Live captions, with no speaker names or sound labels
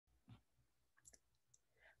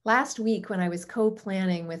Last week, when I was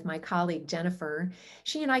co-planning with my colleague Jennifer,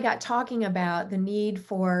 she and I got talking about the need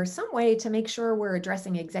for some way to make sure we're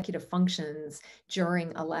addressing executive functions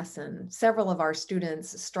during a lesson. Several of our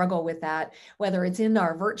students struggle with that, whether it's in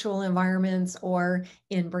our virtual environments or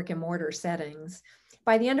in brick and mortar settings.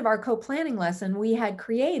 By the end of our co-planning lesson, we had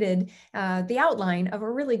created the outline of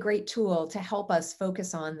a really great tool to help us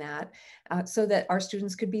focus on that so that our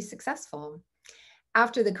students could be successful.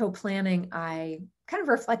 After the co-planning, I kind of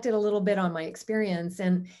reflected a little bit on my experience,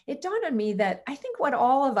 and it dawned on me that I think what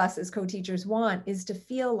all of us as co-teachers want is to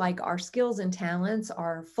feel like our skills and talents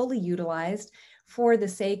are fully utilized for the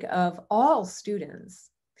sake of all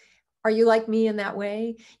students. Are you like me in that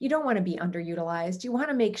way? You don't want to be underutilized. You want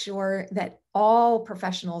to make sure that all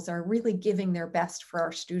professionals are really giving their best for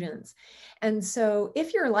our students. And so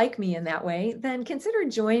if you're like me in that way, then consider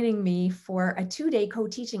joining me for a 2-day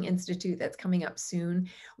co-teaching institute that's coming up soon,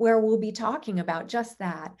 where we'll be talking about just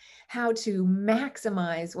that, how to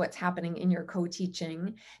maximize what's happening in your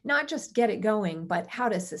co-teaching, not just get it going, but how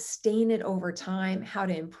to sustain it over time, how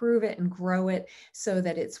to improve it and grow it so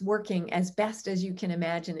that it's working as best as you can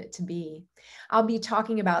imagine it to be. I'll be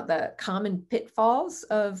talking about the common pitfalls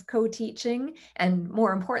of co-teaching and,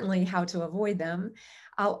 more importantly, how to avoid them.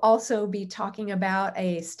 I'll also be talking about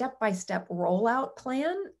a step-by-step rollout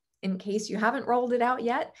plan in case you haven't rolled it out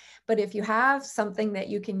yet. But if you have something that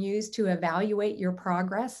you can use to evaluate your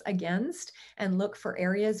progress against and look for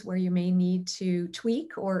areas where you may need to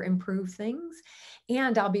tweak or improve things.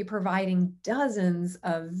 And I'll be providing dozens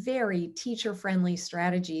of very teacher-friendly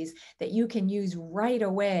strategies that you can use right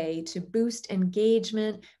away to boost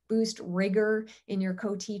engagement, boost rigor in your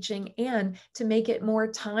co-teaching, and to make it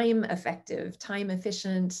more time effective, time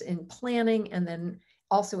efficient in planning, and then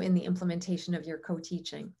also in the implementation of your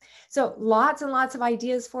co-teaching. So lots and lots of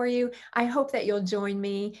ideas for you. I hope that you'll join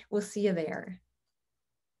me. We'll see you there.